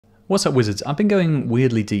What's up, wizards? I've been going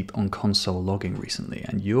weirdly deep on console logging recently,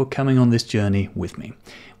 and you're coming on this journey with me.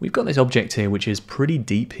 We've got this object here which is pretty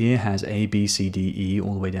deep here, has A, B, C, D, E,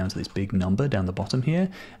 all the way down to this big number down the bottom here.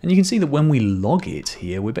 And you can see that when we log it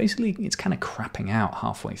here, it's kind of crapping out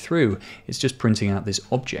halfway through. It's just printing out this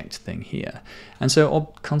object thing here. And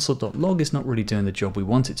so console.log is not really doing the job we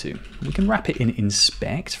want it to. We can wrap it in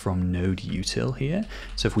inspect from node util here.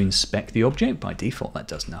 So if we inspect the object, by default that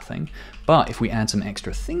does nothing. But if we add some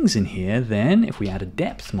extra things in here, then if we add a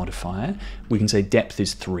depth modifier, we can say depth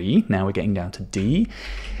is 3. Now we're getting down to D.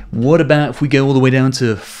 What about if we go all the way down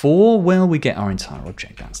to 4? Well, we get our entire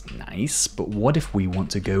object. That's nice. But what if we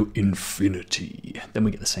want to go infinity? Then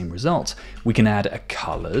we get the same result. We can add a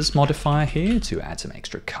colors modifier here to add some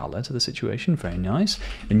extra color to the situation. Very nice.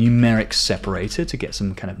 A numeric separator to get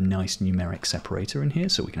some kind of nice numeric separator in here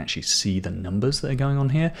so we can actually see the numbers that are going on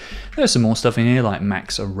here. There's some more stuff in here like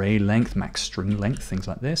max array length, max string length, things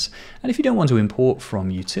like this. And if you don't want to import from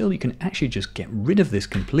util, you can actually just get rid of this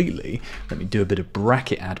completely. Let me do a bit of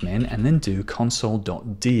bracket admin and then do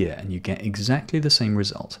console.dir, and you get exactly the same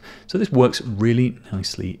result. So this works really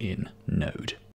nicely in Node.